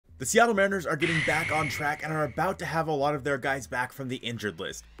The Seattle Mariners are getting back on track and are about to have a lot of their guys back from the injured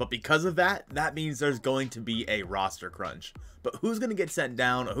list. But because of that, that means there's going to be a roster crunch. But who's going to get sent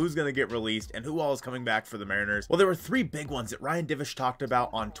down, who's going to get released, and who all is coming back for the Mariners? Well, there were three big ones that Ryan Divish talked about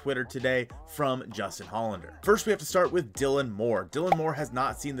on Twitter today from Justin Hollander. First, we have to start with Dylan Moore. Dylan Moore has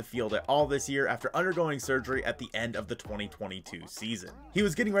not seen the field at all this year after undergoing surgery at the end of the 2022 season. He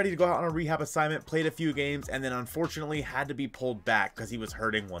was getting ready to go out on a rehab assignment, played a few games, and then unfortunately had to be pulled back because he was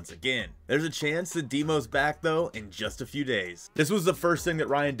hurting once again. There's a chance that Demo's back though in just a few days. This was the first thing that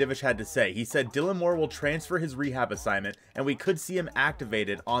Ryan Divish had to say. He said Dylan Moore will transfer his rehab assignment and we could see him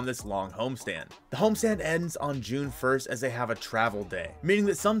activated on this long homestand. The homestand ends on June 1st as they have a travel day, meaning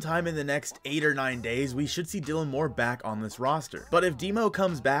that sometime in the next 8 or 9 days we should see Dylan Moore back on this roster. But if Demo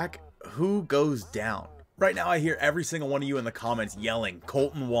comes back, who goes down? Right now I hear every single one of you in the comments yelling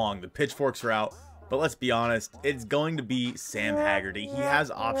Colton Wong, the pitchforks are out. But let's be honest, it's going to be Sam Haggerty. He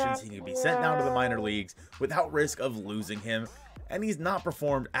has options. He can be sent down to the minor leagues without risk of losing him. And he's not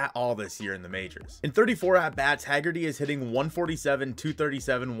performed at all this year in the majors. In 34 at-bats, Haggerty is hitting 147,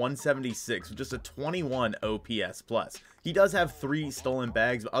 237, 176 with just a 21 OPS plus. He does have 3 stolen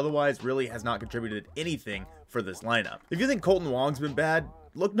bags, but otherwise really has not contributed anything for this lineup. If you think Colton Wong's been bad,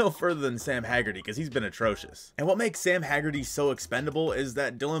 look no further than Sam Haggerty because he's been atrocious. And what makes Sam Haggerty so expendable is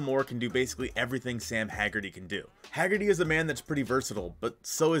that Dylan Moore can do basically everything Sam Haggerty can do. Haggerty is a man that's pretty versatile, but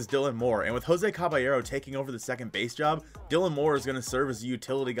so is Dylan Moore. And with Jose Caballero taking over the second base job, Dylan Moore is going to serve as a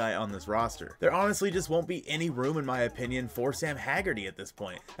utility guy on this roster. There honestly just won't be any room, in my opinion, for Sam Haggerty at this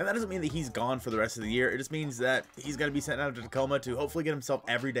point. And that doesn't mean that he's gone for the rest of the year. It just means that he's going to be sent out to Tacoma to hopefully get himself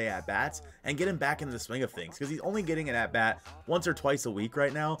everyday at-bats and get him back into the swing of things because he's only getting an at-bat once or twice a week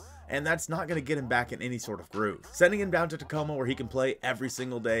right now, and that's not going to get him back in any sort of groove. Sending him down to Tacoma where he can play every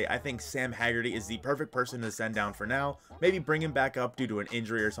single day, I think Sam Haggerty is the perfect person to send down for now. Maybe bring him back up due to an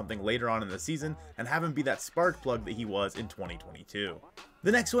injury or something later on in the season and have him be that spark plug that he was in 2022.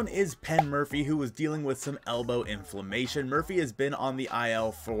 The next one is Penn Murfee, who was dealing with some elbow inflammation. Murfee has been on the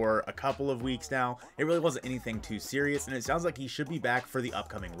IL for a couple of weeks now. It really wasn't anything too serious, and it sounds like he should be back for the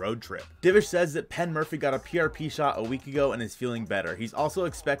upcoming road trip. Divish says that Penn Murfee got a PRP shot a week ago and is feeling better. He's also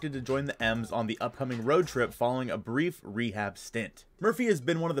expected to join the M's on the upcoming road trip following a brief rehab stint. Murfee has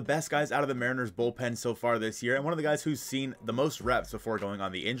been one of the best guys out of the Mariners bullpen so far this year, and one of the guys who's seen the most reps before going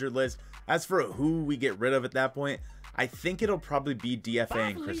on the injured list. As for who we get rid of at that point, I think it'll probably be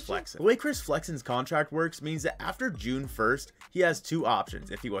DFAing Chris Flexen. The way Chris Flexen's contract works means that after June 1st, he has 2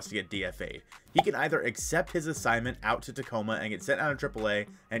 options if he wants to get DFA'd. He can either accept his assignment out to Tacoma and get sent out of AAA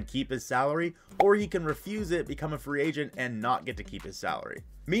and keep his salary, or he can refuse it, become a free agent, and not get to keep his salary.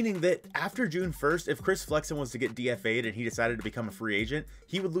 Meaning that after June 1st, if Chris Flexen was to get DFA'd and he decided to become a free agent,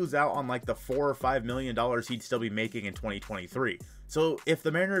 he would lose out on like the $4 or $5 million he'd still be making in 2023. So if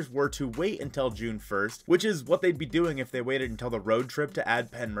the Mariners were to wait until June 1st, which is what they'd be doing if they waited until the road trip to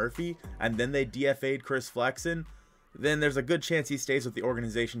add Penn Murfee, and then they DFA'd Chris Flexen, then there's a good chance he stays with the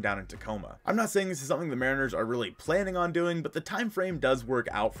organization down in Tacoma. I'm not saying this is something the Mariners are really planning on doing, but the time frame does work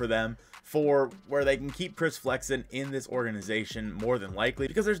out for them for where they can keep Chris Flexen in this organization more than likely,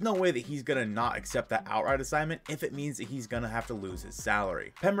 because there's no way that he's going to not accept that outright assignment if it means that he's going to have to lose his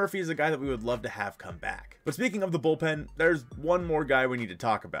salary. Penn Murfee is a guy that we would love to have come back. But speaking of the bullpen, there's one more guy we need to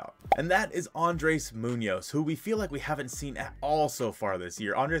talk about, and that is Andres Munoz, who we feel like we haven't seen at all so far this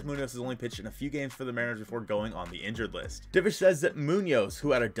year. Andres Munoz has only pitched in a few games for the Mariners before going on the injured list. Divish says that Munoz,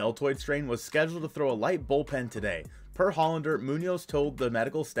 who had a deltoid strain, was scheduled to throw a light bullpen today. Per Hollander, Munoz told the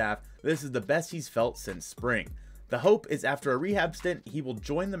medical staff this is the best he's felt since spring. The hope is after a rehab stint, he will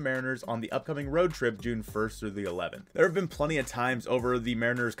join the Mariners on the upcoming road trip June 1st through the 11th. There have been plenty of times over the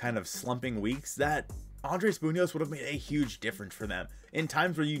Mariners' kind of slumping weeks that Andres Munoz would have made a huge difference for them. In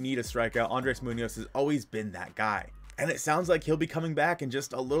times where you need a strikeout, Andres Munoz has always been that guy. And it sounds like he'll be coming back in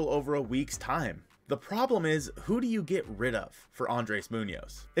just a little over a week's time. The problem is, who do you get rid of for Andres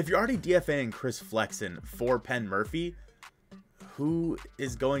Munoz? If you're already DFAing Chris Flexen for Penn Murfee, who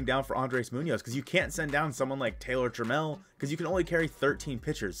is going down for Andres Munoz? Because you can't send down someone like Taylor Trammell because you can only carry 13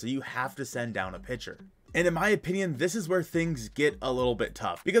 pitchers, so you have to send down a pitcher. And in my opinion, this is where things get a little bit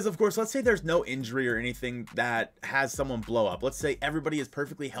tough. Because of course, let's say there's no injury or anything that has someone blow up. Let's say everybody is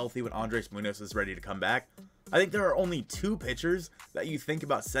perfectly healthy when Andres Munoz is ready to come back. I think there are only 2 pitchers that you think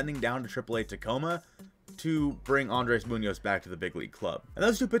about sending down to AAA Tacoma to bring Andres Munoz back to the big league club. And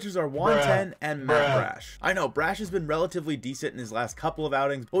those 2 pitchers are Juan Ten and Matt Brash. I know Brash has been relatively decent in his last couple of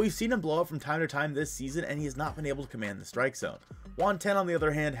outings, but we've seen him blow up from time to time this season and he has not been able to command the strike zone. Juan Ten, on the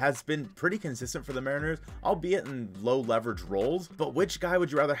other hand, has been pretty consistent for the Mariners, albeit in low leverage roles. But which guy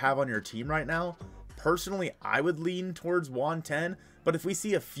would you rather have on your team right now? Personally, I would lean towards Juan Ten, But if we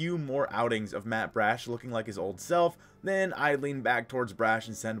see a few more outings of Matt Brash looking like his old self, then I'd lean back towards Brash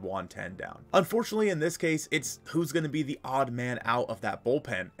and send Juan Ten down. Unfortunately, in this case, it's who's going to be the odd man out of that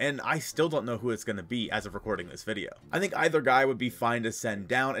bullpen, and I still don't know who it's going to be as of recording this video. I think either guy would be fine to send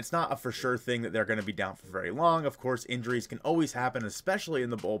down. It's not a for sure thing that they're going to be down for very long. Of course, injuries can always happen, especially in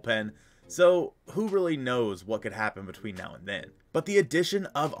the bullpen, so who really knows what could happen between now and then. But the addition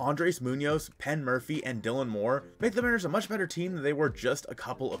of Andres Munoz, Penn Murfee, and Dylan Moore make the Mariners a much better team than they were just a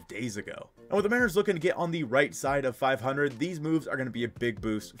couple of days ago. And with the Mariners looking to get on the right side of 500, these moves are going to be a big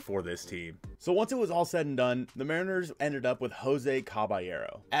boost for this team. So once it was all said and done, the Mariners ended up with Jose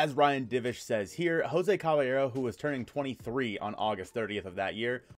Caballero. As Ryan Divish says here, Jose Caballero, who was turning 23 on August 30th of that year,